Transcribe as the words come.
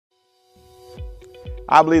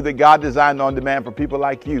I believe that God designed On Demand for people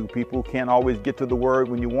like you, people who can't always get to the Word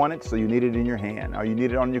when you want it, so you need it in your hand, or you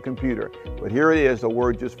need it on your computer. But here it is, a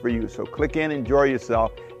Word just for you. So click in, enjoy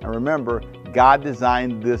yourself, and remember, God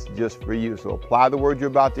designed this just for you. So apply the Word you're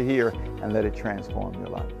about to hear and let it transform your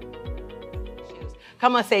life.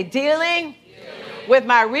 Come on, say, dealing with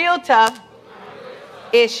my real tough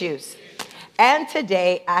issues. And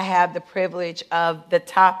today I have the privilege of the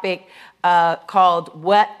topic called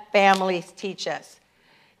What Families Teach Us.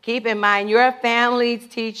 Keep in mind, your families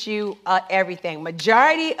teach you everything.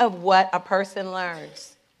 Majority of what a person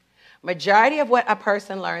learns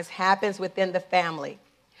happens within the family.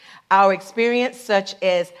 Our experience, such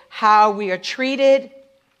as how we are treated,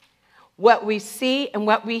 what we see, and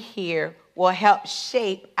what we hear, will help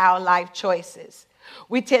shape our life choices.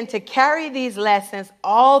 We tend to carry these lessons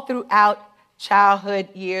all throughout childhood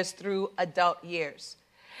years through adult years.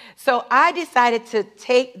 So I decided to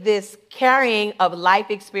take this carrying of life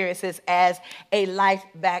experiences as a life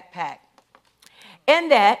backpack. In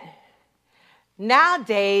that,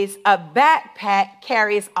 nowadays, a backpack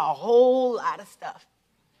carries a whole lot of stuff.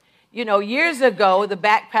 You know, years ago, the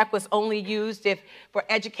backpack was only used for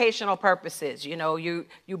educational purposes. You know, you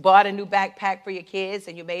bought a new backpack for your kids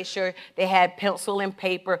and you made sure they had pencil and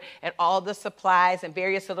paper and all the supplies and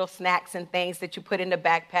various little snacks and things that you put in the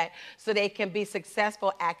backpack so they can be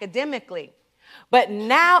successful academically. But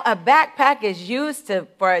now a backpack is used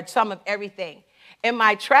for some of everything. In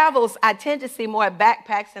my travels, I tend to see more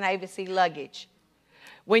backpacks than I even see luggage.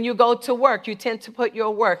 When you go to work, you tend to put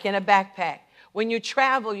your work in a backpack. When you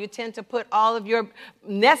travel, you tend to put all of your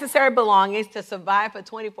necessary belongings to survive for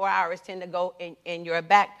 24 hours tend to go in your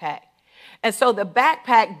backpack. And so the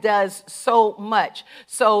backpack does so much.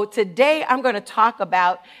 So today I'm going to talk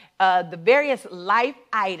about the various life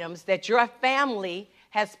items that your family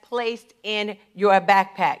has placed in your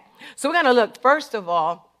backpack. So we're going to look, first of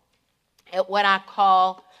all, at what I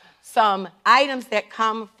call some items that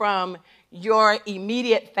come from your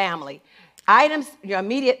immediate family. Items, your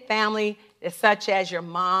immediate family, such as your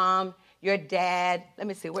mom, your dad. Let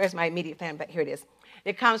me see, where's my immediate family? But here it is.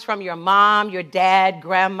 It comes from your mom, your dad,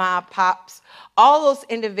 grandma, pops. All those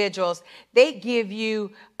individuals, they give you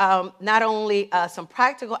not only some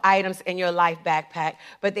practical items in your life backpack,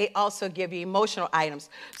 but they also give you emotional items.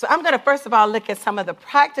 So I'm going to first of all look at some of the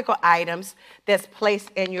practical items that's placed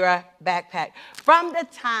in your backpack. From the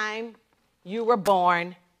time you were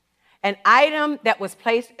born, an item that was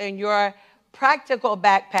placed in your practical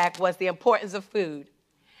backpack was the importance of food.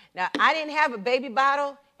 Now, I didn't have a baby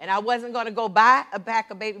bottle, and I wasn't going to go buy a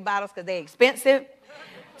pack of baby bottles because they're expensive.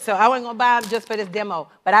 So I wasn't going to buy them just for this demo.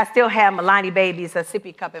 But I still have Milani Babies, a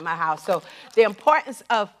sippy cup in my house. So the importance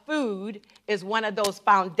of food is one of those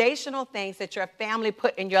foundational things that your family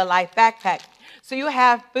put in your life backpack. So you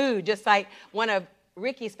have food, just like one of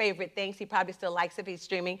Ricky's favorite things, he probably still likes if he's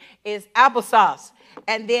streaming, is applesauce.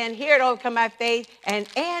 And then here at Overcome by Faith, and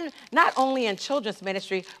not only in children's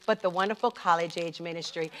ministry, but the wonderful college age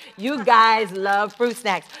ministry. You guys love fruit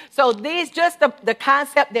snacks. So these, just the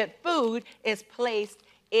concept that food is placed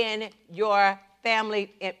in your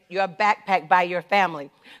family, in your backpack by your family.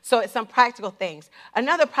 So it's some practical things.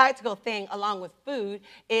 Another practical thing along with food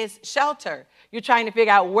is shelter. You're trying to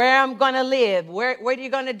figure out where I'm going to live, what are you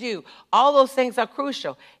going to do? All those things are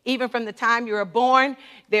crucial. Even from the time you were born,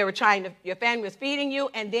 your family was feeding you,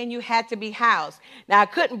 and then you had to be housed. Now,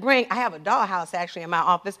 I have a dollhouse actually in my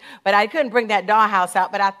office, but I couldn't bring that dollhouse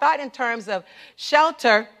out. But I thought in terms of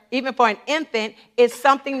shelter, even for an infant, is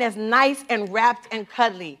something that's nice and wrapped and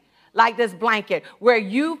cuddly. Like this blanket, where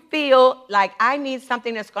you feel like I need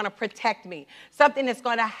something that's going to protect me, something that's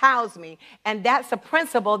going to house me. And that's a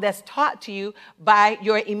principle that's taught to you by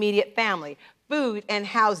your immediate family, food and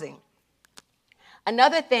housing.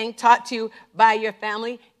 Another thing taught to you by your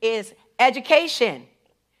family is education.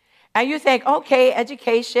 And you think, okay,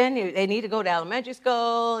 education, they need to go to elementary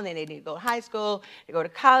school, and then they need to go to high school, they go to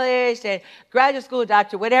college, then graduate school,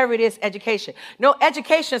 doctor, whatever it is, education. No,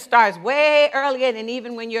 education starts way earlier than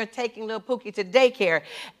even when you're taking little Pookie to daycare.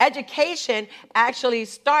 Education actually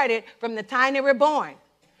started from the time they were born,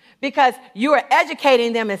 because you were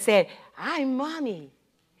educating them and said, I'm mommy,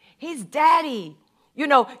 he's daddy. You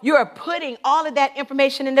know, you're putting all of that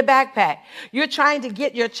information in the backpack. You're trying to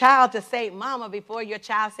get your child to say mama before your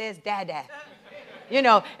child says dada. You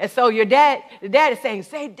know, and so the dad is saying,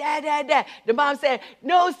 say dad, dad, dad. The mom said,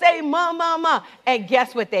 no, say mom, mom, mom. And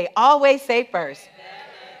guess what they always say first?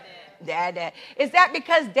 Dad, dad. Is that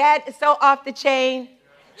because dad is so off the chain?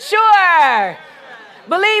 Sure.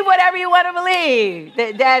 Believe whatever you want to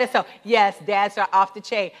believe. Dad is so. Yes, dads are off the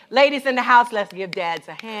chain. Ladies in the house, let's give dads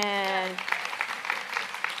a hand.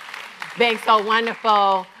 being so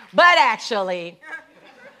wonderful. But actually,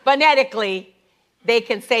 phonetically, they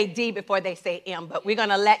can say D before they say M, but we're going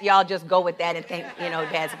to let y'all just go with that and think,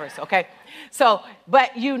 dad's verse, okay? So,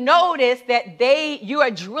 but you notice that you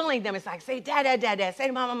are drilling them. It's like, say dad, dad, dad, dad, say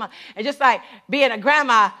to mama. And just like being a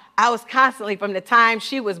grandma, I was constantly, from the time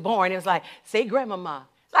she was born, it was like, say grandmama.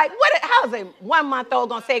 Like, how's a 1 month old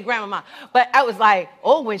going to say grandmama? But I was like,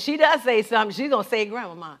 oh, when she does say something, she's going to say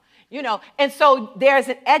grandmama. And so there's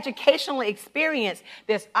an educational experience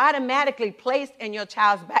that's automatically placed in your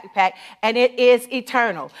child's backpack, and it is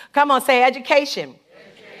eternal. Come on, say education.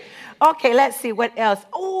 Okay, let's see what else.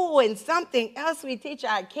 Oh, and something else we teach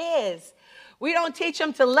our kids. We don't teach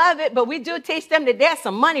them to love it, but we do teach them that there's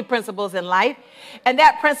some money principles in life, and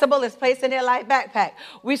that principle is placed in their life backpack.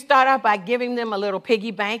 We start out by giving them a little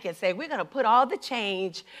piggy bank and say, we're going to put all the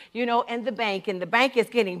change, in the bank, and the bank is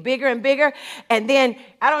getting bigger and bigger. And then,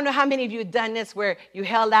 I don't know how many of you have done this where you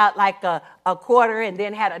held out like a quarter and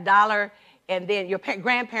then had $1. And then your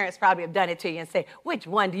grandparents probably have done it to you and say, which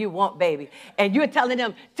one do you want, baby? And you're telling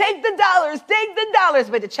them, take the dollars.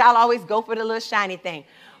 But the child always go for the little shiny thing.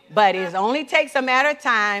 But it only takes a matter of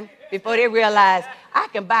time before they realize I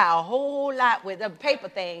can buy a whole lot with the paper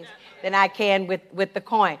things than I can with the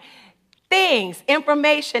coin. Things,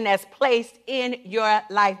 information that's placed in your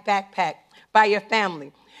life backpack by your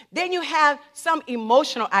family. Then you have some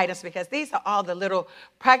emotional items, because these are all the little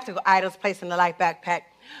practical items placed in the life backpack.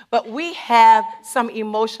 But we have some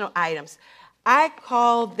emotional items. I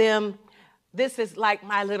call them, this is like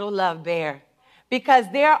my little love bear. Because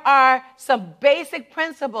there are some basic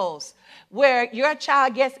principles where your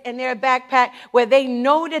child gets in their backpack where they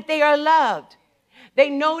know that they are loved. They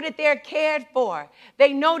know that they're cared for.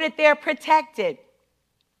 They know that they're protected.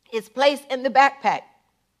 It's placed in the backpack.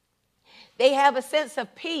 They have a sense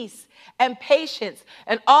of peace and patience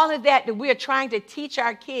and all of that we are trying to teach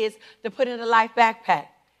our kids to put in a life backpack.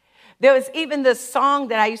 There was even this song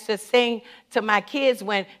that I used to sing to my kids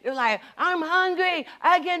when they're like, I'm hungry,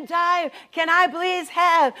 I get tired, can I please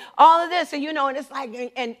have all of this? And and it's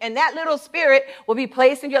like, and that little spirit will be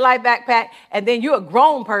placed in your life backpack, and then you're a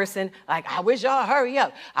grown person, like, I wish y'all hurry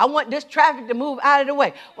up. I want this traffic to move out of the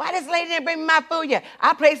way. Why this lady didn't bring me my food yet?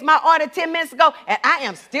 I placed my order 10 minutes ago, and I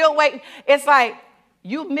am still waiting. It's like,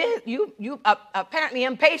 apparently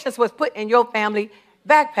impatience was put in your family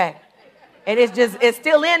backpack. And it's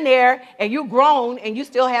still in there, and you grown, and you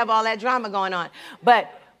still have all that drama going on. But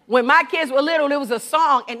when my kids were little, there was a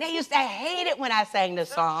song, and they used to hate it when I sang the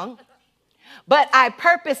song. But I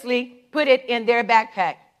purposely put it in their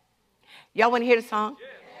backpack. Y'all want to hear the song?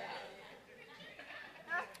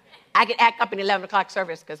 I can act up in 11 o'clock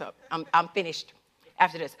service because I'm finished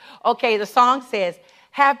after this. Okay, the song says,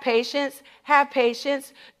 have patience,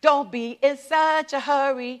 don't be in such a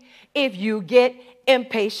hurry. If you get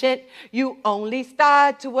impatient, you only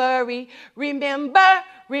start to worry. Remember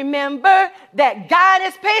that God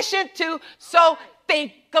is patient too. So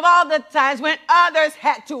think of all the times when others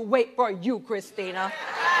had to wait for you, Christina.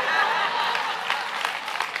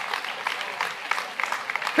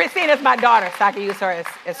 Christina's my daughter, so I can use her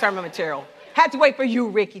as sermon material. Had to wait for you,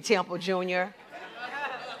 Ricky Temple Jr.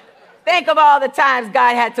 Think of all the times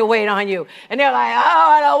God had to wait on you. And they're like, oh,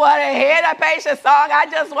 I don't want to hear the patience song. I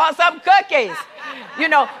just want some cookies.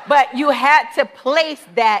 But you had to place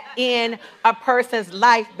that in a person's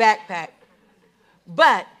life backpack.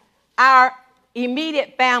 But our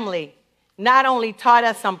immediate family not only taught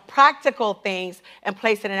us some practical things and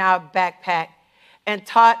placed it in our backpack, and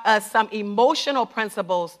taught us some emotional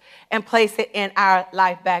principles and placed it in our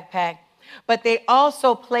life backpack, but they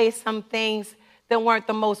also placed some things that weren't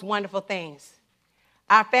the most wonderful things.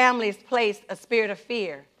 Our families placed a spirit of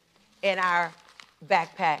fear in our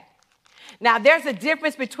backpack. Now, there's a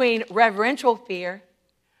difference between reverential fear,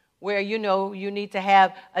 where, you need to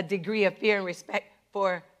have a degree of fear and respect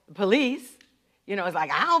for the police. It's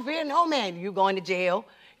like, I don't fear no man. You going to jail.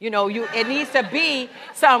 It needs to be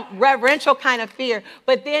some reverential kind of fear.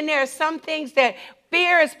 But then there are some things that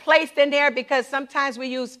fear is placed in there because sometimes we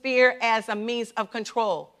use fear as a means of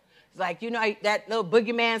control. It's like, that little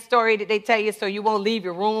boogeyman story that they tell you so you won't leave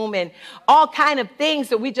your room, and all kind of things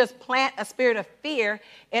that we just plant a spirit of fear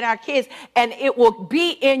in our kids. And it will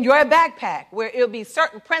be in your backpack where it'll be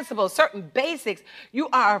certain principles, certain basics you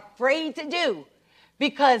are afraid to do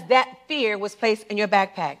because that fear was placed in your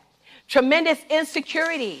backpack. Tremendous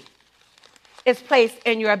insecurity is placed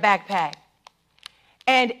in your backpack.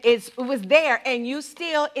 And it was there, and you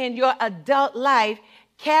still in your adult life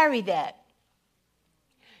carry that.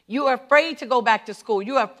 You are afraid to go back to school.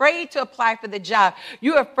 You are afraid to apply for the job.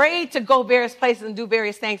 You are afraid to go various places and do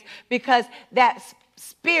various things because that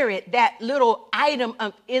spirit, that little item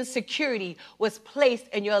of insecurity was placed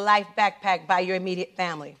in your life backpack by your immediate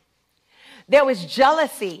family. There was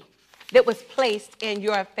jealousy that was placed in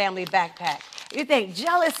your family backpack. You think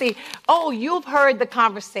jealousy, oh, you've heard the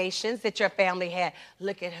conversations that your family had.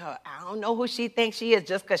 Look at her. I don't know who she thinks she is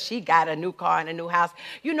just because she got a new car and a new house.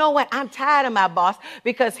 You know what? I'm tired of my boss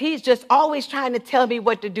because he's just always trying to tell me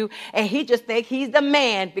what to do. And he just thinks he's the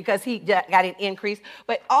man because he got an increase.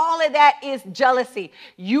 But all of that is jealousy.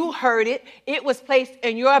 You heard it. It was placed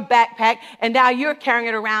in your backpack. And now you're carrying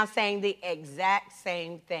it around saying the exact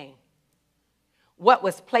same thing. What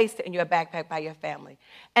was placed in your backpack by your family.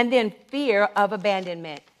 And then fear of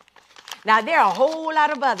abandonment. Now, there are a whole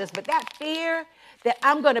lot of others, but that fear that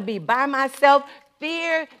I'm going to be by myself,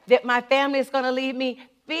 fear that my family is going to leave me,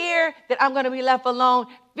 fear that I'm going to be left alone,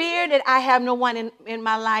 fear that I have no one in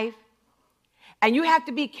my life. And you have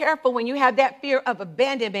to be careful when you have that fear of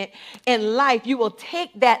abandonment in life. You will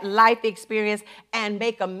take that life experience and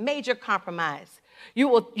make a major compromise. You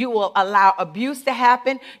will allow abuse to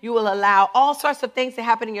happen. You will allow all sorts of things to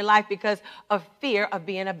happen in your life because of fear of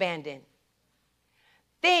being abandoned.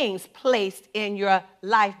 Things placed in your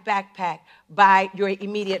life backpack by your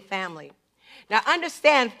immediate family. Now,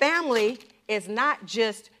 understand, family is not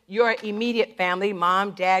just your immediate family,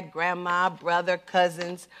 mom, dad, grandma, brother,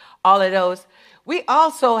 cousins, all of those. We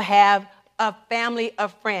also have a family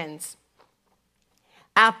of friends.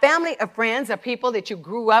 Our family of friends are people that you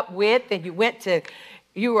grew up with and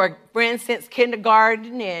you were friends since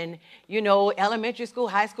kindergarten and, elementary school,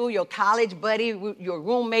 high school, your college buddy, your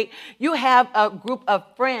roommate. You have a group of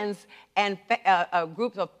friends and a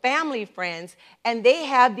group of family friends, and they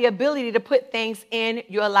have the ability to put things in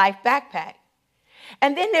your life backpack.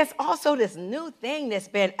 And then there's also this new thing that's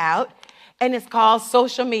been out, and it's called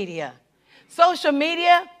social media. Social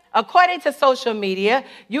media, according to social media,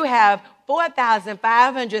 you have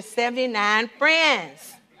 4,579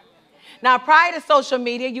 friends. Now, prior to social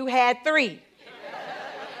media, you had 3.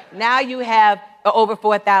 Now you have over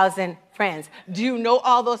 4,000 friends. Do you know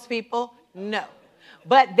all those people? No.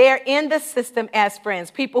 But they're in the system as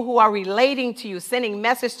friends, people who are relating to you, sending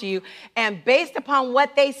messages to you, and based upon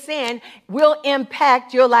what they send will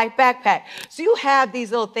impact your life backpack. So you have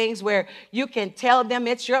these little things where you can tell them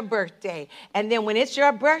it's your birthday, and then when it's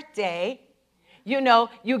your birthday,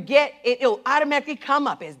 you get, it'll automatically come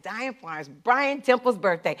up as Diane Florence, Brian Temple's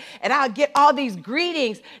birthday. And I'll get all these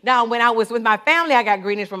greetings. Now, when I was with my family, I got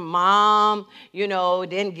greetings from mom,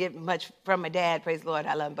 didn't get much from my dad, praise the Lord,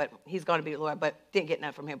 I love him, but he's going to be the Lord, but didn't get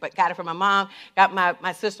none from him. But got it from my mom, got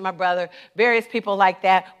my sister, my brother, various people like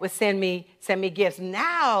that would send me gifts.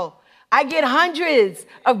 Now, I get hundreds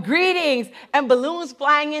of greetings and balloons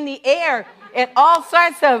flying in the air and all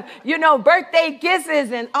sorts of, birthday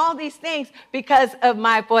kisses and all these things because of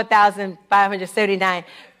my 4,579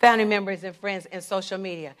 family members and friends in social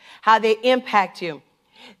media, how they impact you.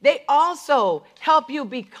 They also help you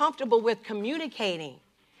be comfortable with communicating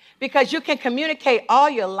because you can communicate all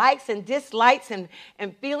your likes and dislikes and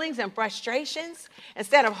feelings and frustrations.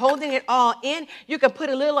 Instead of holding it all in, you can put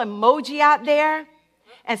a little emoji out there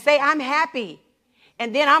and say, I'm happy.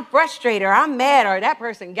 And then I'm frustrated or I'm mad or that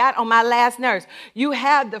person got on my last nerves. You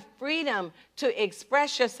have the freedom to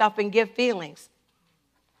express yourself and give feelings.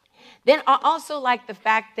 Then I also like the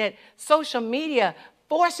fact that social media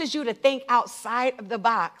forces you to think outside of the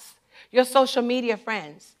box. Your social media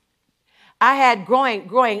friends. I had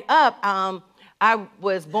growing up, I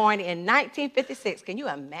was born in 1956. Can you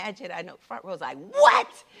imagine? I know front row's like, what?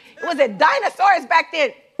 It was a dinosaurs back then.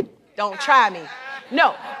 Don't try me.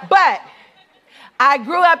 No, but I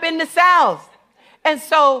grew up in the South. And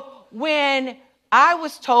so when I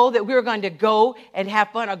was told that we were going to go and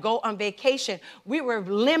have fun or go on vacation, we were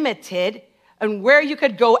limited on where you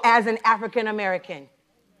could go as an African American.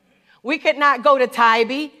 We could not go to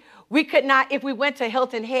Tybee. We could not, if we went to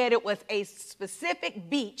Hilton Head, it was a specific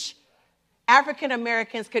beach African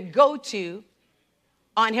Americans could go to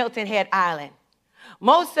on Hilton Head Island.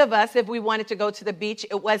 Most of us, if we wanted to go to the beach,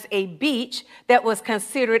 it was a beach that was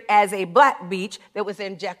considered as a black beach that was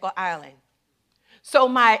in Jekyll Island. So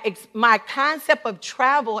my concept of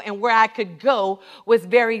travel and where I could go was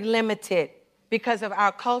very limited because of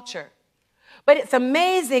our culture. But it's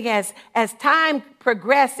amazing as time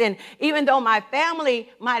progressed, and even though my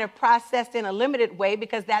family might have processed in a limited way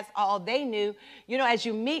because that's all they knew, as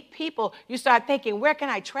you meet people, you start thinking, where can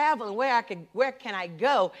I travel and where can I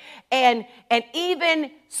go? And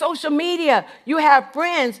even social media, you have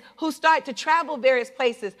friends who start to travel various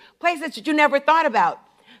places that you never thought about.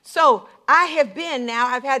 So I've had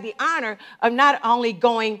the honor of not only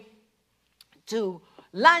going to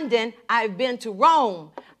London, I've been to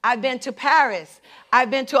Rome. I've been to Paris. I've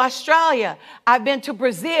been to Australia. I've been to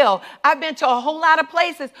Brazil. I've been to a whole lot of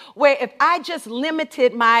places where if I just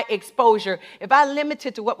limited my exposure, if I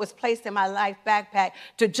limited to what was placed in my life backpack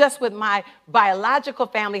to just what my biological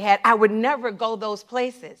family had, I would never go those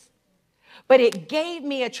places. But it gave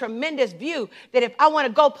me a tremendous view that if I want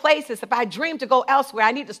to go places, if I dream to go elsewhere,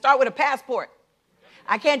 I need to start with a passport.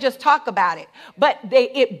 I can't just talk about it. But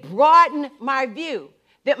it broadened my view.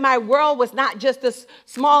 That my world was not just this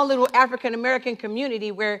small little African-American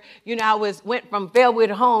community where, I went from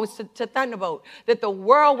Bellwood Homes to Thunderbolt. That the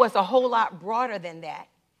world was a whole lot broader than that.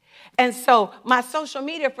 And so my social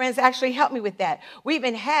media friends actually helped me with that. We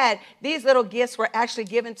even had, these little gifts were actually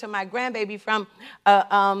given to my grandbaby from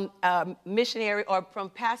a missionary or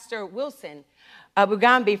from Pastor Wilson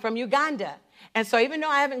Bugambi from Uganda. And so even though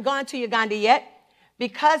I haven't gone to Uganda yet,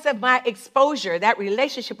 because of my exposure, that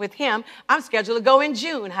relationship with him, I'm scheduled to go in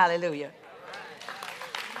June. Hallelujah.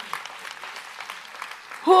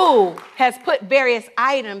 Who has put various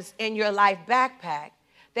items in your life backpack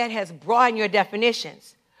that has broadened your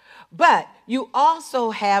definitions? But you also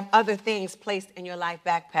have other things placed in your life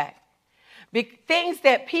backpack. Things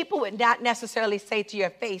that people would not necessarily say to your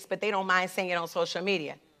face, but they don't mind saying it on social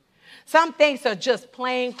media. Some things are just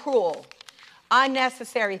plain cruel,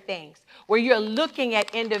 unnecessary things, where you're looking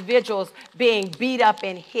at individuals being beat up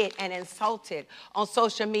and hit and insulted on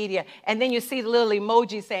social media. And then you see the little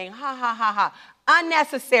emoji saying, ha, ha, ha, ha.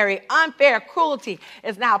 Unnecessary, unfair cruelty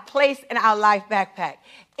is now placed in our life backpack.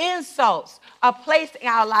 Insults are placed in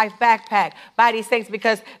our life backpack by these things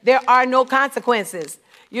because there are no consequences.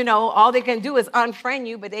 All they can do is unfriend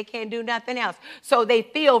you, but they can't do nothing else. So they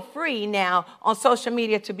feel free now on social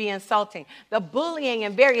media to be insulting. The bullying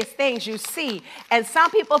and various things you see, and some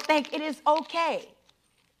people think it is okay.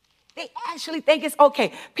 They actually think it's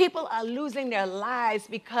okay. People are losing their lives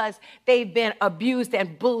because they've been abused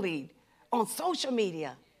and bullied on social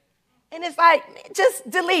media. And it's like, just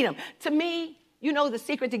delete them. To me, the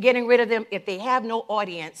secret to getting rid of them, if they have no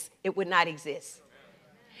audience, it would not exist.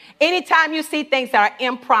 Anytime you see things that are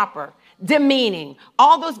improper, demeaning,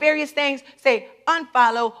 all those various things, say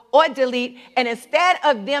unfollow or delete. And instead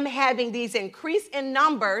of them having these increase in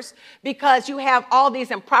numbers because you have all these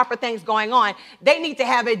improper things going on, they need to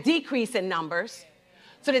have a decrease in numbers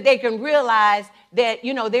so that they can realize that,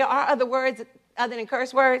 there are other words other than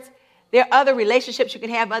curse words. There are other relationships you can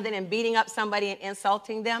have other than beating up somebody and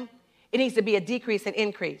insulting them. It needs to be a decrease and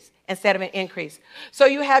increase instead of an increase. So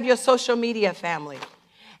you have your social media family.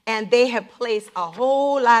 And they have placed a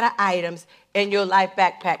whole lot of items in your life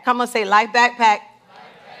backpack. Come on, say life backpack. Life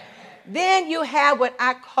backpack. Then you have what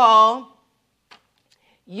I call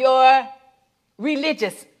your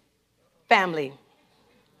religious family,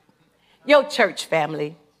 your church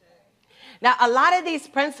family. Now, a lot of these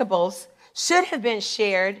principles should have been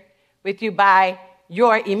shared with you by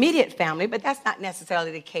your immediate family, but that's not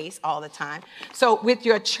necessarily the case all the time. So with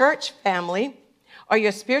your church family, or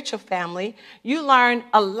your spiritual family, you learn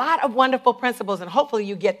a lot of wonderful principles, and hopefully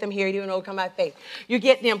you get them here, even though it come by faith. You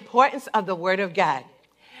get the importance of the Word of God.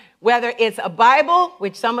 Whether it's a Bible,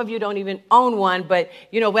 which some of you don't even own one, but,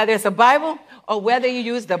 whether it's a Bible or whether you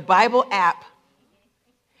use the Bible app,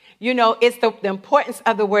 it's the importance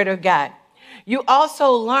of the Word of God. You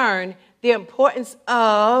also learn the importance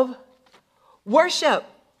of worship.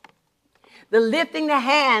 The lifting the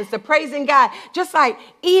hands, the praising God. Just like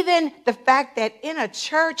even the fact that in a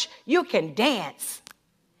church, you can dance.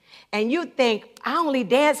 And you think, I only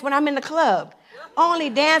dance when I'm in the club. Only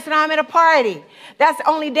dance when I'm at a party. That's the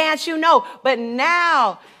only dance you know. But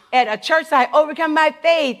now at a church like Overcome by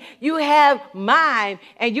Faith, you have mime.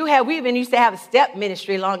 And we even used to have a step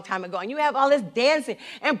ministry a long time ago. And you have all this dancing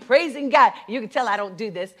and praising God. You can tell I don't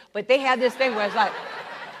do this. But they have this thing where it's like,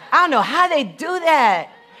 I don't know how they do that.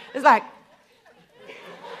 It's like,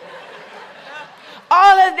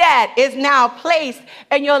 all of that is now placed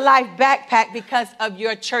in your life backpack because of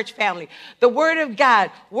your church family. The Word of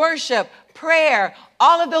God, worship, prayer,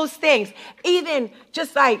 all of those things. Even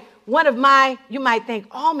just like one of you might think,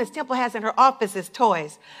 all Miss Temple has in her office is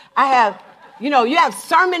toys. I have, you have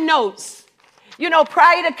sermon notes.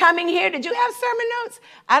 Prior to coming here, did you have sermon notes?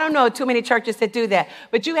 I don't know too many churches that do that.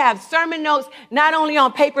 But you have sermon notes, not only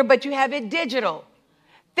on paper, but you have it digital.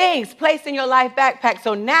 Things placed in your life backpack.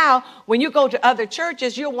 So now when you go to other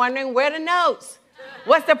churches, you're wondering where the notes.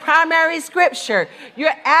 What's the primary scripture?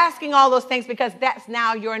 You're asking all those things because that's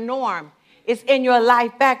now your norm. It's in your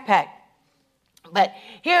life backpack. But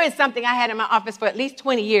here is something I had in my office for at least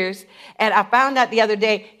 20 years. And I found out the other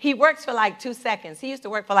day, he works for like 2 seconds. He used to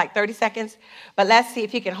work for like 30 seconds. But let's see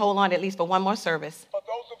if he can hold on at least for one more service. For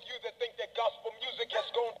those of you that think that gospel music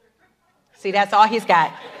See, that's all he's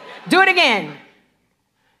got. Do it again.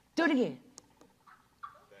 Do it again.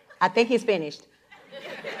 I think he's finished.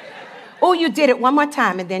 Oh, you did it one more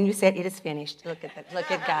time, and then you said it is finished. Look at that.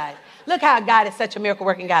 Look at God. Look how God is such a miracle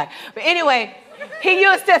working God. But anyway, he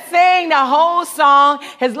used to sing the whole song.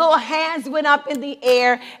 His little hands went up in the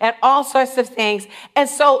air and all sorts of things. And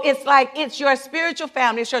so it's like it's your spiritual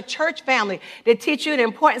family, it's your church family that teach you the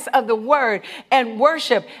importance of the word and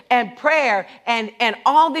worship and prayer and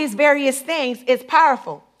all these various things is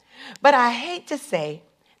powerful. But I hate to say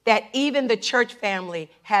that even the church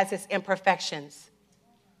family has its imperfections.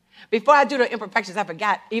 Before I do the imperfections, I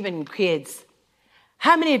forgot, even kids.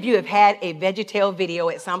 How many of you have had a VeggieTale video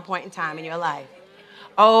at some point in time in your life?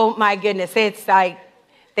 Oh my goodness, it's like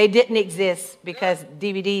they didn't exist because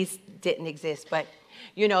DVDs didn't exist. But,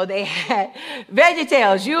 you know, they had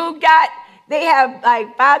VeggieTales. They have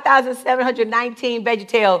like 5,719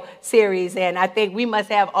 VeggieTale series, and I think we must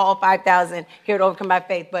have all 5,000 here at Overcome by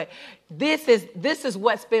Faith. But this is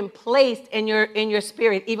what's been placed in your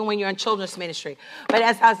spirit, even when you're in children's ministry. But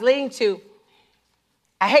as I was leading to,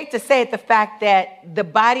 I hate to say it, the fact that the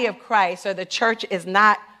body of Christ or the church is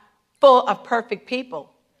not full of perfect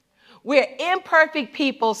people. We're imperfect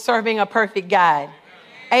people serving a perfect God.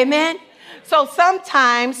 Amen? So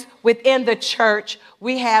sometimes within the church,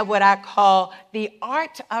 we have what I call the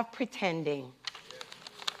art of pretending.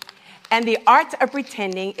 And the art of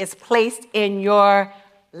pretending is placed in your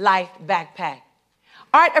life backpack.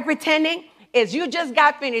 Art of pretending is you just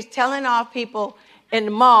got finished telling off people in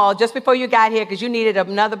the mall just before you got here because you needed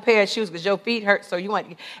another pair of shoes because your feet hurt,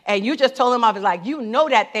 and you just told them off. It's like, you know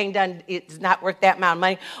that thing it's not worth that amount of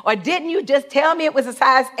money. Or didn't you just tell me it was a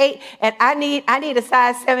size 8 and I need a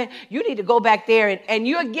size 7? You need to go back there, and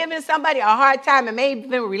you're giving somebody a hard time and maybe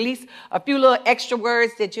even release a few little extra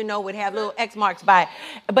words that you know would have little X marks by it.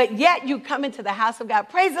 But yet you come into the house of God.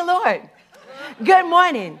 Praise the Lord. Good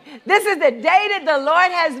morning. This is the day that the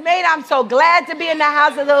Lord has made. I'm so glad to be in the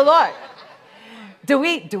house of the Lord. Do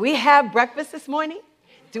we have breakfast this morning?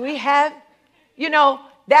 Do we have,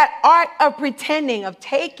 that art of pretending, of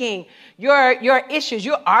taking your issues?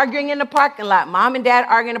 You're arguing in the parking lot. Mom and dad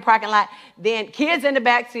arguing in the parking lot. Then kids in the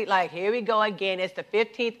back seat like, here we go again. It's the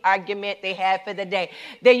 15th argument they had for the day.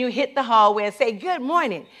 Then you hit the hallway and say, good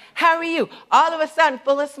morning. How are you? All of a sudden,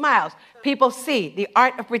 full of smiles. People see the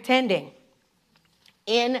art of pretending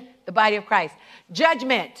in the body of Christ.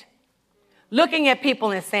 Judgment. Looking at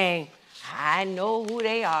people and saying, I know who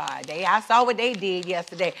they are. I saw what they did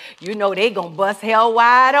yesterday. You know they gonna bust hell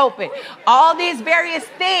wide open. All these various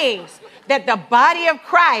things that the body of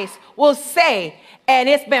Christ will say, and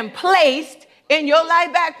it's been placed in your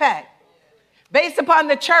life backpack. Based upon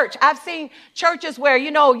the church. I've seen churches where,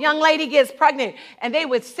 young lady gets pregnant and they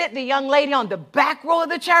would sit the young lady on the back row of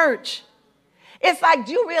the church. It's like,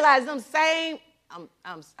 do you realize them same,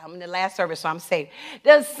 I'm in the last service, so I'm safe.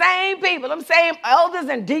 The same people, them same elders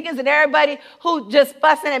and deacons and everybody who just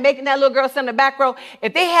fussing and making that little girl sit in the back row,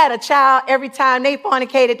 if they had a child every time they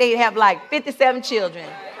fornicated, they'd have like 57 children.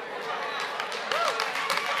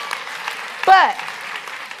 But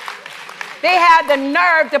they have the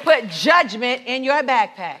nerve to put judgment in your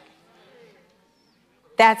backpack.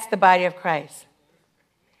 That's the body of Christ.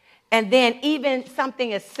 And then even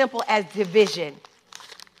something as simple as division.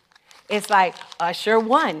 It's like Usher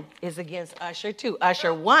 1 is against Usher 2.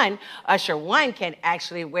 Usher 1 can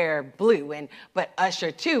actually wear blue, but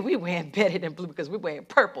Usher 2, we wear better than blue because we wear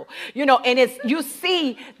purple. And you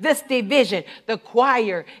see this division.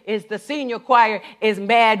 The senior choir is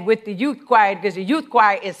mad with the youth choir because the youth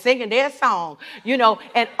choir is singing their song,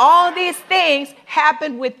 and all these things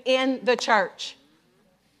happen within the church.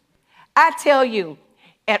 I tell you,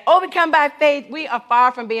 at Overcome by Faith, we are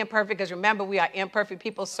far from being perfect because remember, we are imperfect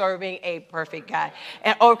people serving a perfect God.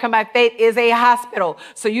 And Overcome by Faith is a hospital.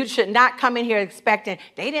 So you should not come in here expecting,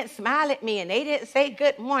 they didn't smile at me and they didn't say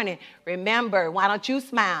good morning. Remember, why don't you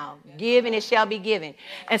smile? Give and it shall be given.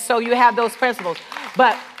 And so you have those principles.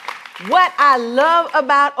 But what I love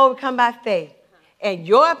about Overcome by Faith and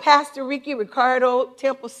your Pastor Ricky Ricardo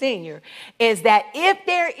Temple Sr. is that if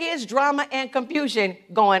there is drama and confusion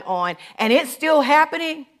going on and it's still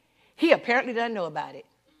happening, he apparently doesn't know about it.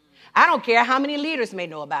 I don't care how many leaders may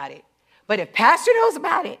know about it. But if Pastor knows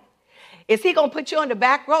about it, is he going to put you on the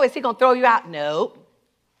back row? Is he going to throw you out? No.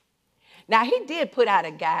 Now, he did put out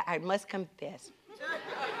a guy, I must confess.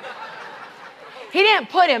 He didn't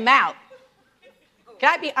put him out.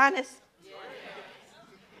 Can I be honest?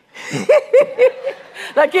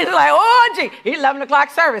 Like kids are like, oh, gee, it's 11 o'clock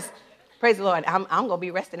service. Praise the Lord. I'm going to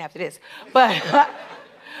be resting after this.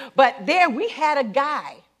 But there we had a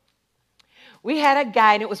guy. We had a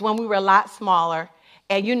guy, and it was when we were a lot smaller.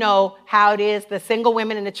 And you know how it is, the single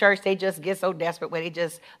women in the church, they just get so desperate where they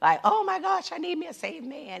just like, oh my gosh, I need me a saved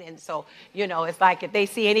man. And so, you know, it's like if they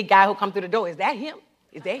see any guy who come through the door, is that him?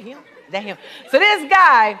 Is that him? Is that him? So this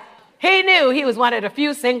guy, he knew he was one of the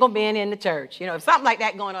few single men in the church. You know, if something like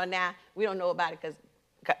that going on now, we don't know about it because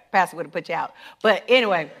Pastor would have put you out. But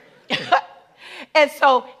anyway, and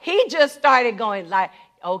so he just started going like,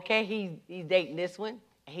 okay, he's dating this one.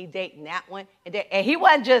 He dating that one. And he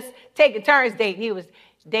wasn't just taking turns dating. He was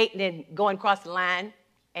dating and going across the line.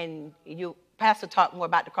 And Pastor talk more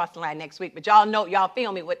about the cross the line next week. But y'all know, y'all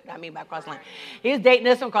feel me what I mean by cross the line. He was dating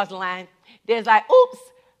this one across the line. There's like, oops,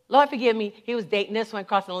 Lord forgive me. He was dating this one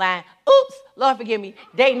across the line. Oops, Lord forgive me.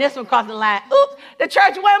 Dating this one across the line. Oops, the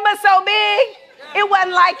church wasn't but so big. It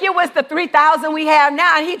wasn't like it was the 3,000 we have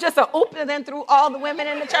now. And he just ooped them through all the women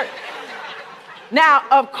in the church. Now,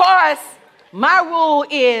 of course, my rule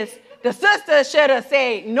is the sister should have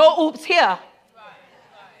said, no oops here.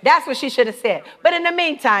 That's what she should have said. But in the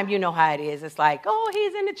meantime, you know how it is. It's like, oh,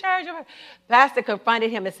 he's in the church. Pastor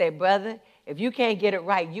confronted him and said, brother, if you can't get it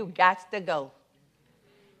right, you got to go.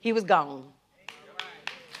 He was gone.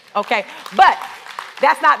 Okay, but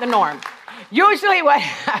that's not the norm. Usually what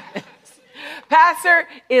happens, Pastor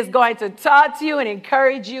is going to talk to you and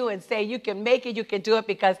encourage you and say you can make it, you can do it,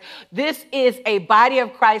 because this is a body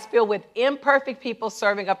of Christ filled with imperfect people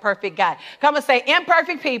serving a perfect God. Come and say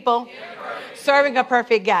imperfect people serving a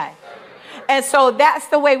perfect God. And so that's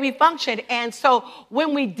the way we functioned. And so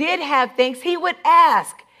when we did have things, he would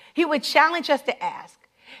ask. He would challenge us to ask.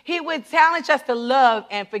 He would challenge us to love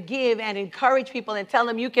and forgive and encourage people and tell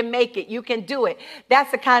them you can make it, you can do it.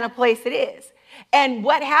 That's the kind of place it is. And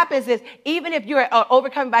what happens is, even if you're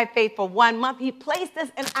overcome by faith for 1 month, he placed this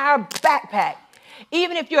in our backpack.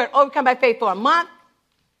 Even if you're overcome by faith for a month,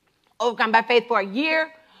 overcome by faith for a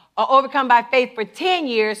year, or overcome by faith for 10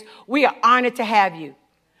 years, we are honored to have you.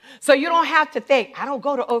 So you don't have to think, I don't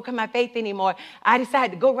go to overcome my faith anymore. I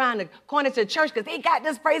decided to go around the corner to the church because they got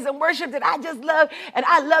this praise and worship that I just love. And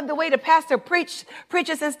I love the way the pastor preaches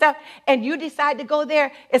and stuff. And you decide to go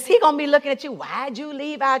there. Is he going to be looking at you? Why'd you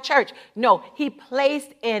leave our church? No, he placed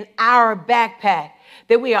in our backpack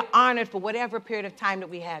that we are honored for whatever period of time that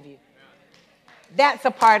we have you. That's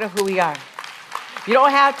a part of who we are. You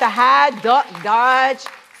don't have to hide, duck, dodge,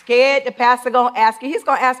 scared. The pastor going to ask you. He's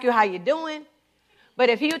going to ask you how you're doing. But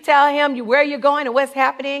if you tell him where you're going and what's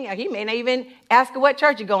happening, or he may not even ask you what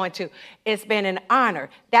church you're going to, it's been an honor.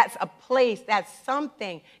 That's a place, that's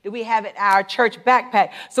something that we have in our church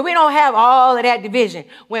backpack. So we don't have all of that division.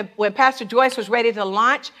 When Pastor Joyce was ready to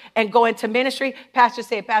launch and go into ministry, Pastor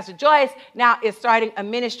said, Pastor Joyce, now is starting a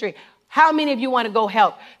ministry. How many of you want to go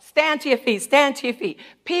help? Stand to your feet, stand to your feet.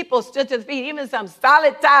 People stood to their feet, even some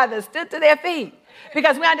solid tithers stood to their feet,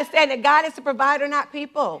 because we understand that God is the provider, not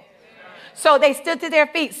people. So they stood to their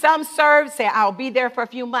feet. Some served, said, I'll be there for a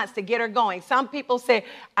few months to get her going. Some people said,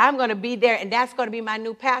 I'm going to be there, and that's going to be my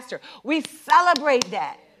new pastor. We celebrate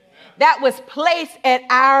that. That was placed at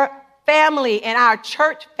our family, in our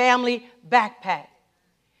church family backpack.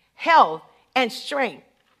 Health and strength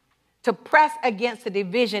to press against the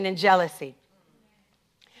division and jealousy.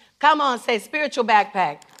 Come on, say spiritual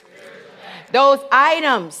backpack. Those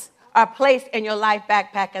items are placed in your life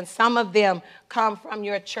backpack, and some of them come from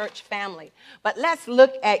your church family. But let's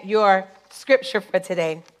look at your scripture for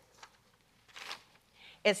today.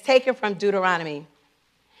 It's taken from Deuteronomy,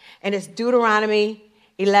 and it's Deuteronomy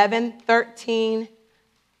 11:13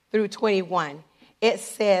 through 21. It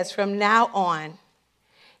says, from now on,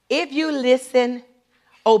 if you listen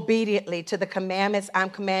obediently to the commandments I'm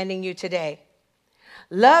commanding you today,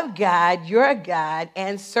 love God, your God,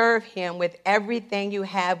 and serve him with everything you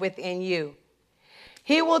have within you.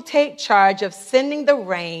 He will take charge of sending the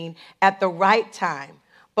rain at the right time,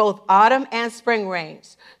 both autumn and spring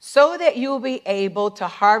rains, so that you will be able to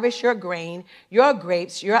harvest your grain, your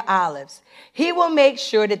grapes, your olives. He will make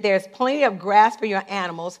sure that there's plenty of grass for your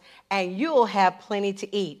animals, and you will have plenty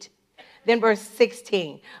to eat. Then verse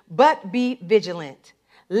 16, but be vigilant,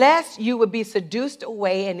 lest you would be seduced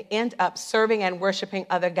away and end up serving and worshiping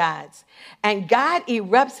other gods. And God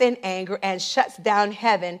erupts in anger and shuts down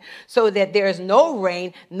heaven so that there is no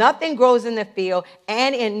rain, nothing grows in the field,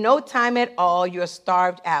 and in no time at all you're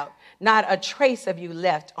starved out. Not a trace of you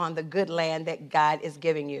left on the good land that God is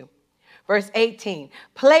giving you. Verse 18,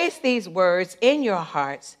 place these words in your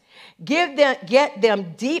hearts. Get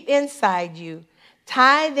them deep inside you.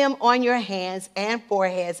 Tie them on your hands and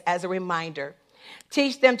foreheads as a reminder.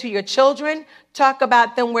 Teach them to your children. Talk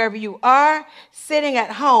about them wherever you are, sitting at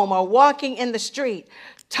home or walking in the street.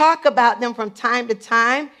 Talk about them from time to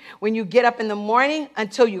time when you get up in the morning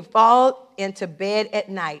until you fall into bed at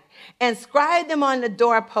night. Inscribe them on the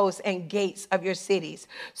doorposts and gates of your cities,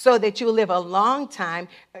 so that you live a long time,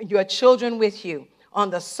 your children with you, on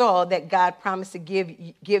the soil that God promised to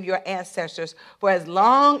give your ancestors for as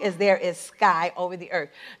long as there is sky over the earth.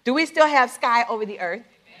 Do we still have sky over the earth?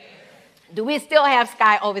 Do we still have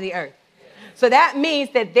sky over the earth? So that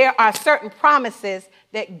means that there are certain promises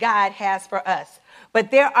that God has for us. But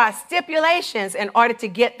there are stipulations in order to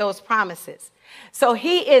get those promises. So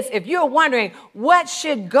if you're wondering, what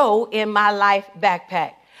should go in my life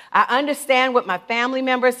backpack? I understand what my family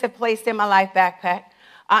members have placed in my life backpack.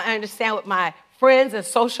 I understand what my friends and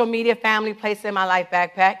social media family placed in my life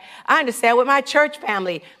backpack. I understand what my church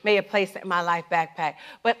family may have placed in my life backpack.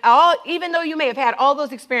 But even though you may have had all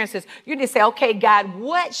those experiences, you need to say, okay, God,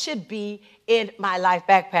 what should be in my life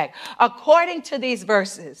backpack? According to these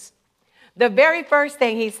verses, the very first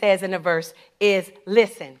thing he says in the verse is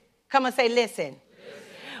listen. Come on, say listen.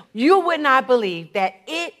 You would not believe that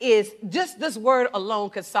it is just this word alone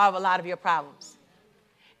could solve a lot of your problems.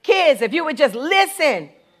 Kids, if you would just listen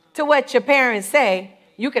to what your parents say,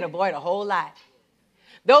 you could avoid a whole lot.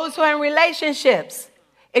 Those who are in relationships,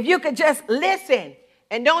 if you could just listen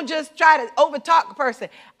and don't just try to overtalk a person.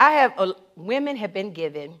 Women have been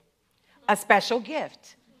given a special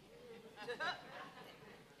gift.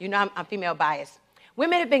 You know, I'm female biased.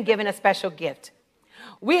 Women have been given a special gift.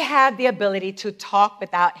 We have the ability to talk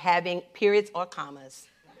without having periods or commas.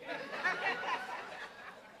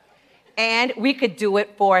 And we could do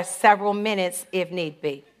it for several minutes if need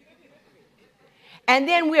be. And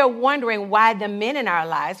then we are wondering why the men in our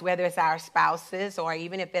lives, whether it's our spouses or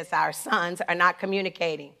even if it's our sons, are not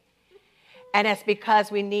communicating. And it's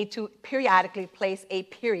because we need to periodically place a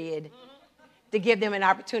period to give them an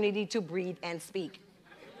opportunity to breathe and speak.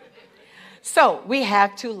 So we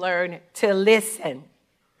have to learn to listen.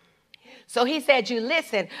 So he said you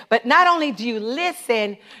listen, but not only do you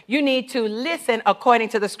listen, you need to listen according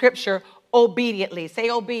to the scripture obediently. Say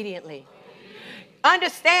obediently.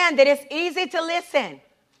 Understand that it's easy to listen.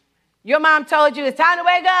 Your mom told you it's time to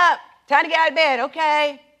wake up, time to get out of bed,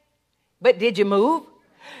 okay. But did you move?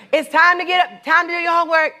 It's time to get up, time to do your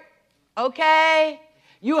homework, okay.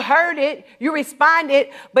 You heard it, you responded,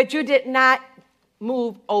 but you did not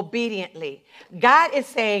move obediently. God is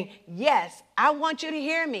saying, yes, I want you to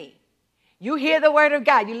hear me. You hear the word of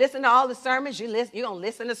God. You listen to all the sermons. You're going to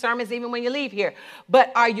listen to sermons even when you leave here.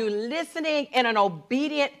 But are you listening in an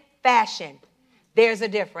obedient fashion? There's a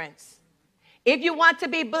difference. If you want to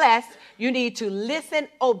be blessed, you need to listen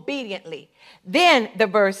obediently. Then the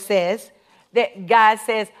verse says that God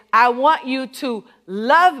says, I want you to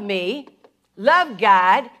love me, love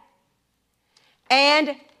God,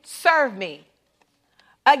 and serve me.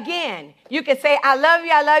 Again, you can say, I love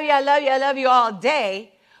you, I love you, I love you, I love you all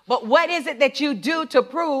day. But what is it that you do to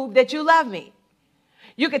prove that you love me?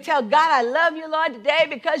 You could tell God, I love you, Lord, today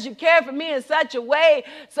because you care for me in such a way.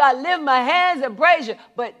 So I lift my hands and praise you.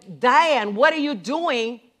 But Diane, what are you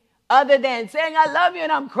doing other than saying, I love you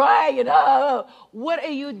and I'm crying? What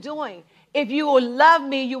are you doing? If you will love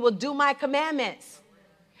me, you will do my commandments.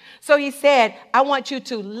 So he said, I want you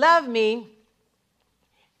to love me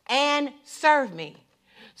and serve me.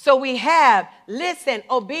 So we have listen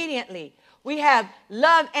obediently. We have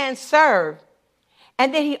love and serve.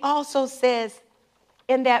 And then he also says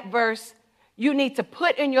in that verse, you need to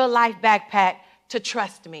put in your life backpack to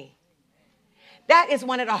trust me. That is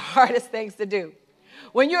one of the hardest things to do.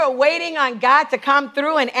 When you're waiting on God to come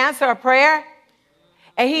through and answer a prayer,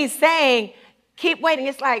 and he's saying, keep waiting.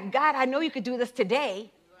 It's like, God, I know you could do this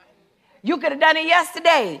today. You could have done it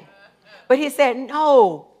yesterday. But he said,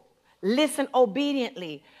 no, listen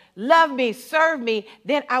obediently. Love me, serve me,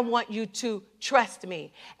 then I want you to trust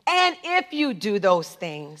me. And if you do those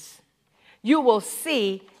things, you will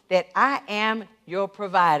see that I am your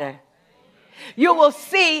provider. You will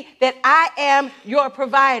see that I am your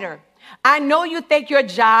provider. I know you think your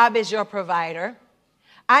job is your provider.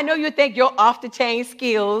 I know you think your off-the-chain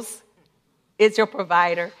skills is your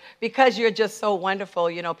provider because you're just so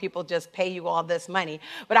wonderful. You know, people just pay you all this money.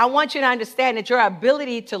 But I want you to understand that your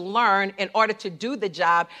ability to learn in order to do the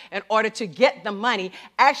job, in order to get the money,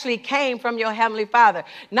 actually came from your Heavenly Father.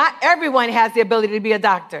 Not everyone has the ability to be a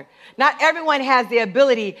doctor. Not everyone has the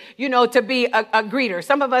ability, you know, to be a greeter.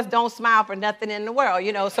 Some of us don't smile for nothing in the world,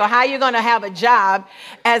 you know. So how are you going to have a job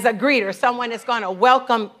as a greeter, someone that's going to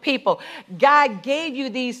welcome people? God gave you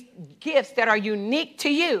these gifts that are unique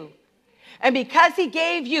to you. And because he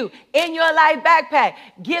gave you in your life backpack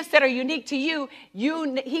gifts that are unique to you,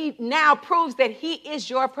 he now proves that he is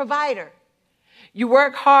your provider. You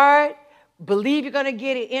work hard, believe you're going to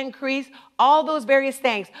get an increase, all those various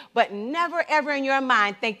things. But never, ever in your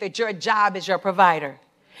mind think that your job is your provider.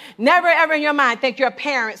 Never, ever in your mind think your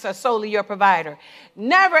parents are solely your provider.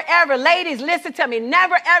 Never, ever, ladies, listen to me.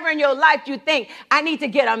 Never, ever in your life you think, I need to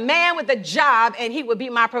get a man with a job and he would be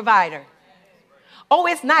my provider. Oh,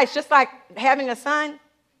 it's nice. Just like having a son.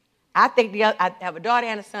 I think I have a daughter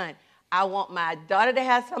and a son. I want my daughter to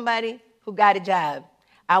have somebody who got a job.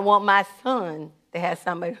 I want my son to have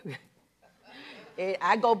somebody who...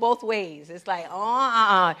 I go both ways. It's like,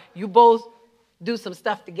 you both do some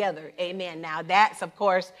stuff together. Amen. Now that's, of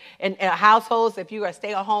course, in households, if you are a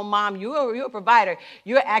stay-at-home mom, you're a provider.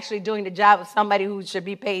 You're actually doing the job of somebody who should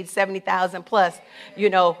be paid $70,000 plus,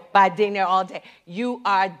 by being there all day. You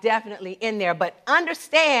are definitely in there. But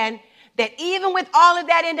understand that even with all of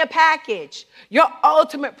that in the package, your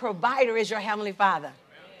ultimate provider is your Heavenly Father.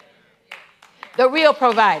 The real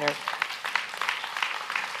provider.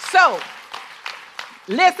 So,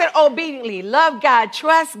 listen obediently, love God,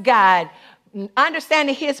 trust God,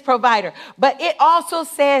 understanding his provider. But it also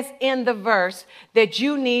says in the verse that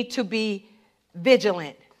you need to be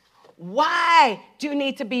vigilant. Why do you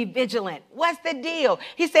need to be vigilant? What's the deal?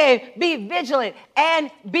 He said, be vigilant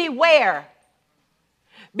and beware.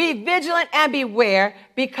 Be vigilant and beware,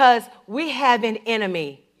 because we have an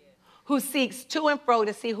enemy who seeks to and fro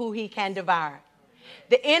to see who he can devour.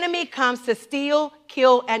 The enemy comes to steal,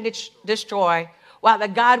 kill, and destroy, while the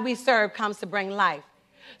God we serve comes to bring life.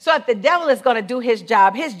 So if the devil is going to do his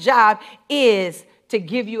job is to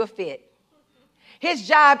give you a fit. His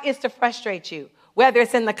job is to frustrate you, whether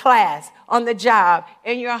it's in the class, on the job,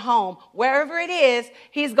 in your home, wherever it is,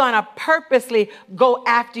 he's going to purposely go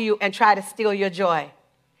after you and try to steal your joy.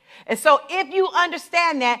 And so if you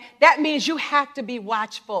understand that, that means you have to be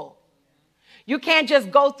watchful. You can't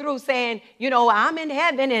just go through saying, I'm in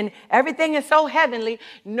heaven and everything is so heavenly.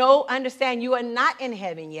 No, understand you are not in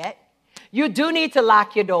heaven yet. You do need to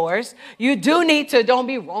lock your doors. You do need to, don't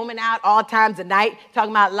be roaming out all times of night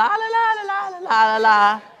talking about la, la, la, la, la, la, la,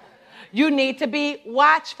 la. You need to be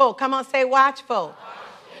watchful. Come on, say watchful.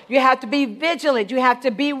 You have to be vigilant. You have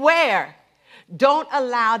to beware. Don't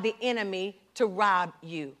allow the enemy to rob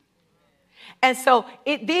you. And so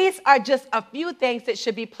these are just a few things that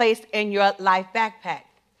should be placed in your life backpack.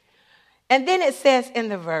 And then it says in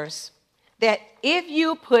the verse that if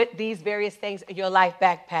you put these various things in your life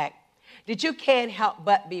backpack, that you can't help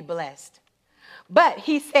but be blessed. But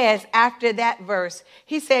he says after that verse,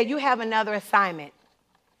 he said you have another assignment.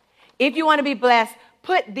 If you want to be blessed,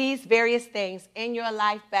 put these various things in your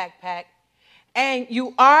life backpack, and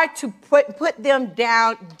you are to put them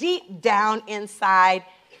down, deep down inside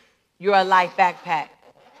your life backpack.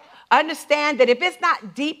 Understand that if it's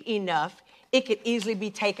not deep enough, it could easily be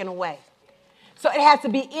taken away. So it has to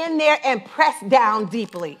be in there and pressed down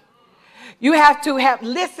deeply. You have to have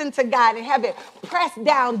listened to God and have it pressed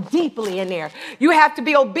down deeply in there. You have to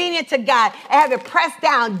be obedient to God and have it pressed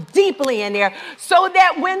down deeply in there, so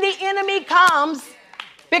that when the enemy comes,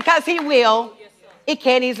 because he will, it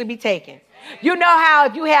can't easily be taken. You know how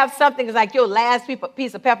if you have something, it's like your last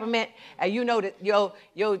piece of peppermint, and you know that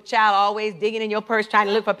your child always digging in your purse trying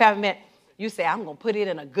to look for peppermint. You say, I'm going to put it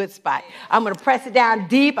in a good spot. I'm going to press it down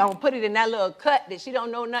deep. I'm going to put it in that little cut that she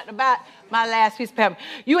don't know nothing about, my last piece of peppermint.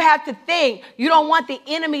 You have to think. You don't want the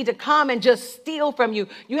enemy to come and just steal from you.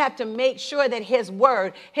 You have to make sure that his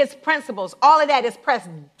word, his principles, all of that is pressed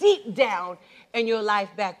deep down in your life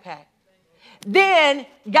backpack. Then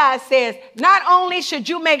God says, not only should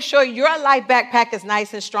you make sure your life backpack is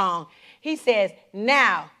nice and strong, he says,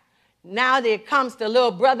 now that it comes to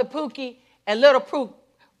little brother Pookie and little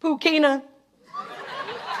Pookina,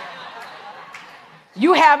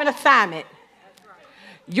 you have an assignment.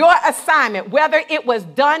 Your assignment, whether it was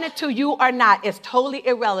done to you or not, is totally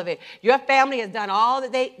irrelevant. Your family has done all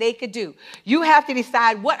that they could do. You have to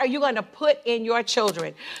decide, what are you going to put in your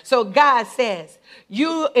children? So God says,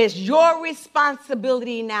 it's your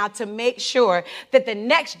responsibility now to make sure that the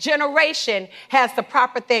next generation has the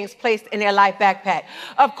proper things placed in their life backpack.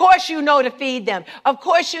 Of course, you know to feed them. Of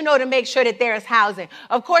course, you know to make sure that there is housing.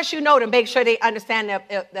 Of course, you know to make sure they understand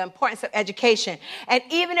the importance of education. And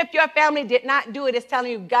even if your family did not do it, it's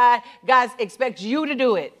telling you God expects you to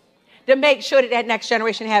do it, to make sure that next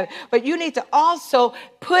generation have it. But you need to also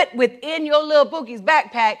put within your little boogie's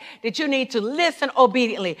backpack that you need to listen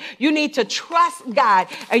obediently. You need to trust God,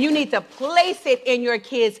 and you need to place it in your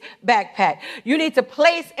kid's backpack. You need to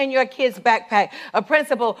place in your kid's backpack a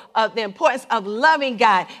principle of the importance of loving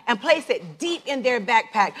God, and place it deep in their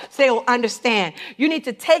backpack so they will understand. You need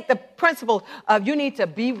to take the principle of you need to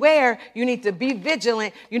beware, you need to be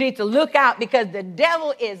vigilant, you need to look out, because the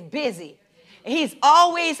devil is busy. He's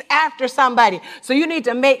always after somebody. So you need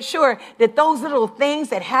to make sure that those little things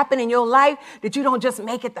that happen in your life, that you don't just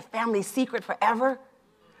make it the family secret forever.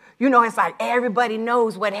 You know, it's like everybody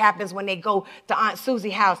knows what happens when they go to Aunt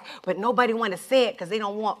Susie's house, but nobody want to say it because they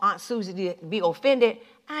don't want Aunt Susie to be offended.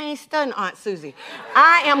 I ain't studying Aunt Susie.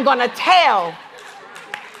 I am going to tell.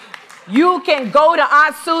 You can go to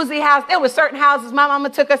Aunt Susie's house. There were certain houses my mama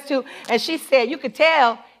took us to, and she said, you could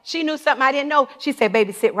tell she knew something I didn't know. She said,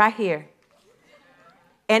 baby, sit right here.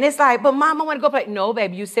 And it's like, but Mama, I want to go play. No,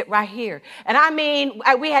 baby, you sit right here. And I mean,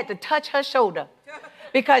 we had to touch her shoulder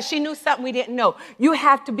because she knew something we didn't know. You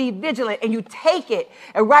have to be vigilant, and you take it.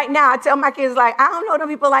 And right now, I tell my kids, like, I don't know them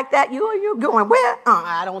people like that. You going where?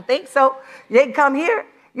 I don't think so. They can come here,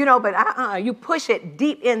 you know, but you push it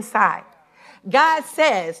deep inside. God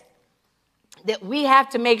says that we have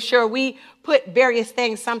to make sure we put various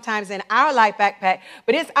things sometimes in our life backpack,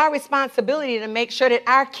 but it's our responsibility to make sure that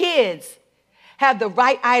our kids have the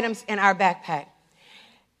right items in our backpack.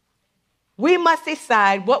 We must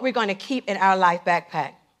decide what we're going to keep in our life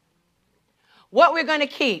backpack. What we're going to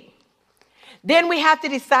keep. Then we have to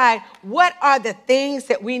decide what are the things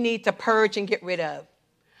that we need to purge and get rid of.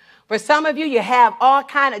 For some of you, you have all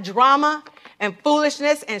kind of drama and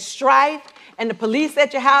foolishness and strife, and the police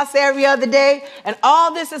at your house every other day, and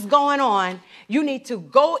all this is going on. You need to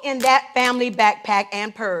go in that family backpack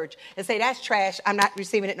and purge and say, that's trash, I'm not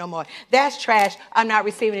receiving it no more. That's trash, I'm not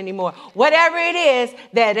receiving it anymore. Whatever it is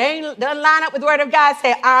that doesn't line up with the word of God,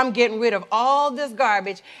 say, I'm getting rid of all this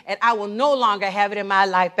garbage, and I will no longer have it in my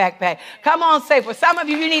life backpack. Come on, say, for some of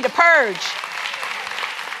you, you need to purge.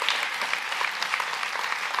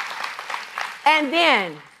 And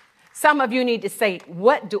then some of you need to say,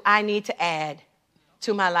 what do I need to add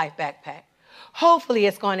to my life backpack? Hopefully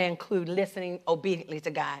it's going to include listening obediently to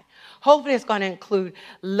God. Hopefully it's going to include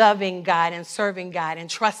loving God and serving God and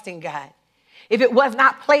trusting God. If it was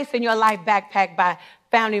not placed in your life backpack by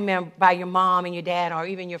family member, by your mom and your dad or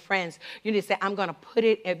even your friends, you need to say, I'm going to put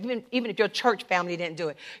it, even if your church family didn't do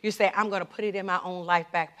it, you say, I'm going to put it in my own life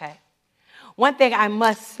backpack. One thing I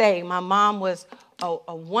must say, my mom was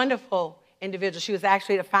a wonderful individual. She was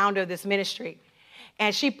actually the founder of this ministry.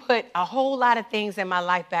 And she put a whole lot of things in my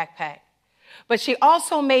life backpack. But she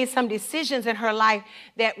also made some decisions in her life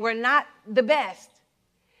that were not the best.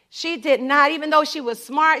 She did not, even though she was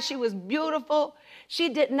smart, she was beautiful, she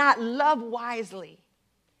did not love wisely.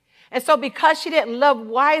 And so because she didn't love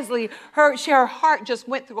wisely, her heart just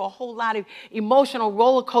went through a whole lot of emotional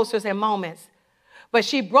roller coasters and moments. But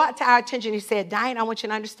she brought to our attention, she said, Diane, I want you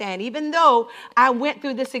to understand, even though I went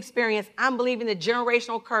through this experience, I'm believing the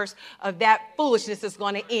generational curse of that foolishness is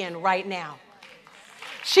going to end right now.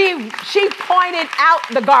 She pointed out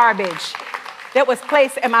the garbage that was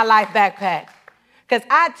placed in my life backpack. Because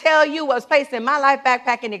I tell you, what was placed in my life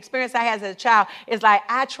backpack and the experience I had as a child is like,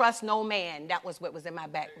 I trust no man. That was what was in my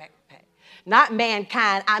backpack. Not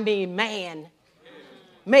mankind, I mean man.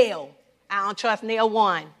 Male. I don't trust neither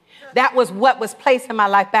one. That was what was placed in my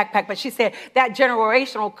life backpack. But she said that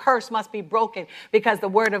generational curse must be broken because the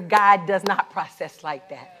word of God does not process like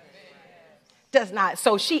that. Does not.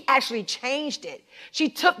 So she actually changed it. She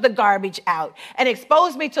took the garbage out and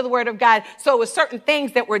exposed me to the word of God. So it was certain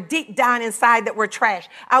things that were deep down inside that were trash.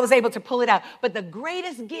 I was able to pull it out. But the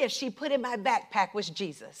greatest gift she put in my backpack was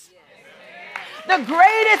Jesus. The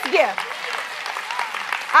greatest gift.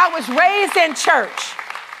 I was raised in church.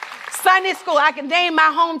 Sunday school, I can name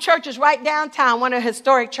my home churches right downtown, one of the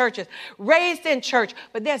historic churches. Raised in church.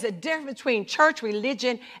 But there's a difference between church,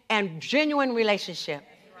 religion, and genuine relationship.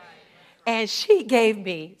 And she gave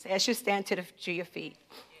me, as you stand to your feet,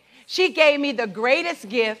 she gave me the greatest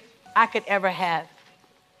gift I could ever have.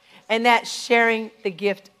 And that's sharing the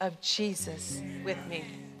gift of Jesus with me.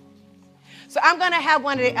 So I'm going to have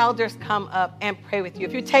one of the elders come up and pray with you.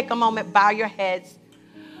 If you take a moment, bow your heads,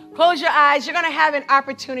 close your eyes. You're going to have an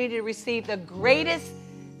opportunity to receive the greatest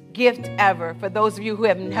gift ever for those of you who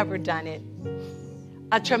have never done it.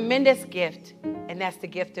 A tremendous gift, and that's the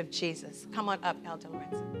gift of Jesus. Come on up, Elder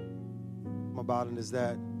Lorenzo. About it is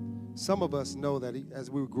that some of us know that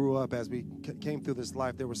as we grew up, as we came through this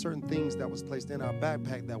life, there were certain things that was placed in our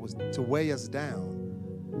backpack that was to weigh us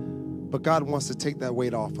down. But God wants to take that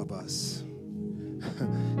weight off of us.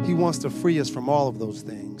 He wants to free us from all of those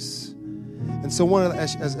things. And so one of the,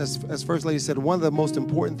 as First Lady said, one of the most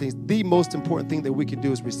important things, the most important thing that we can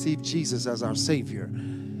do is receive Jesus as our Savior.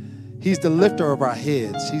 He's the lifter of our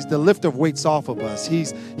heads. He's the lifter of weights off of us.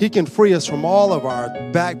 He can free us from all of our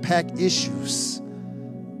backpack issues.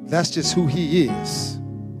 That's just who he is.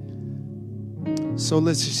 So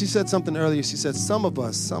listen, she said something earlier. She said, some of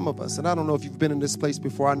us, and I don't know if you've been in this place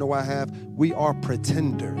before. I know I have. We are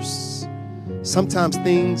pretenders. Sometimes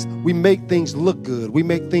we make things look good. We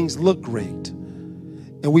make things look great.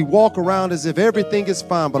 And we walk around as if everything is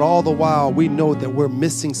fine, but all the while we know that we're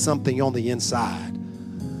missing something on the inside.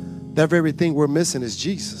 That very thing we're missing is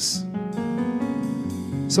Jesus.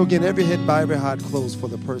 So again, every head bowed, every heart closed for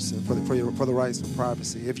the person, for the rights of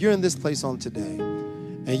privacy. If you're in this place on today,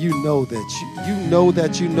 and you know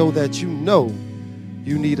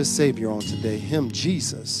you need a Savior on today, Him,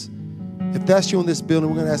 Jesus. If that's you in this building,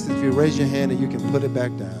 we're going to ask that if you raise your hand and you can put it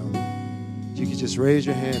back down. You can just raise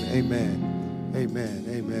your hand. Amen. Amen.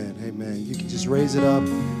 Amen. Amen. You can just raise it up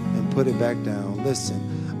and put it back down.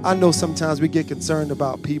 Listen, I know sometimes we get concerned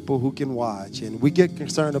about people who can watch, and we get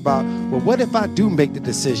concerned about, well, what if I do make the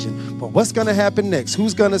decision? But what's going to happen next?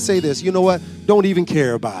 Who's going to say this? You know what? Don't even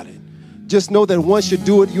care about it. Just know that once you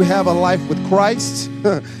do it, you have a life with Christ,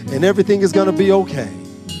 and everything is going to be okay.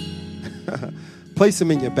 Place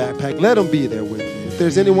Him in your backpack. Let Him be there with you. If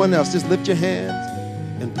there's anyone else, just lift your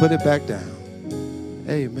hands and put it back down.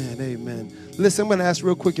 Amen, amen. Listen, I'm going to ask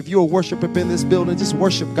real quick, if you're a worshiper up in this building, just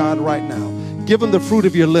worship God right now. Give Him the fruit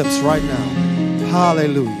of your lips right now.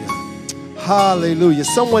 Hallelujah. Hallelujah.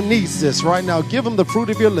 Someone needs this right now. Give Him the fruit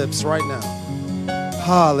of your lips right now.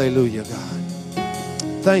 Hallelujah, God.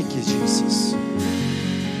 Thank you, Jesus.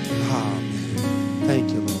 Amen.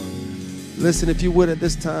 Thank you, Lord. Listen, if you would at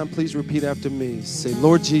this time, please repeat after me. Say,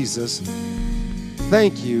 Lord Jesus,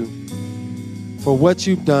 thank you for what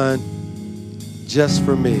you've done just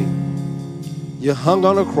for me. You hung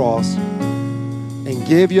on a cross and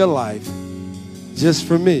gave your life just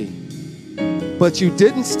for me. But you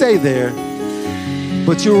didn't stay there,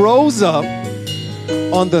 but you rose up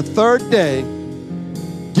on the third day,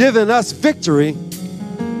 giving us victory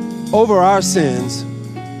over our sins.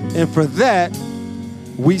 And for that,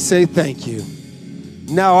 we say thank you.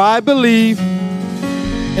 Now I believe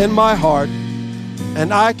in my heart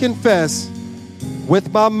and I confess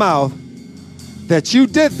with my mouth that you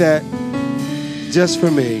did that just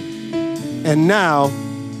for me. And now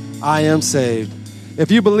I am saved.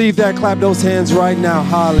 If you believe that, clap those hands right now.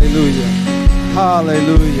 Hallelujah.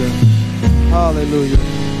 Hallelujah. Hallelujah.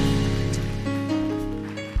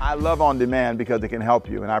 I love On Demand because it can help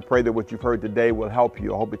you, and I pray that what you've heard today will help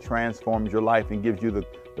you. I hope it transforms your life and gives you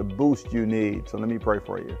the boost you need. So let me pray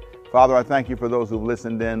for you. Father, I thank you for those who've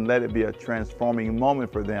listened in. Let it be a transforming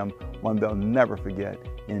moment for them, one they'll never forget,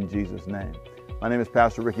 in Jesus' name. My name is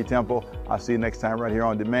Pastor Ricky Temple. I'll see you next time right here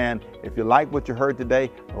On Demand. If you like what you heard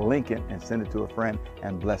today, link it and send it to a friend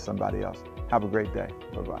and bless somebody else. Have a great day.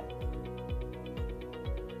 Bye-bye.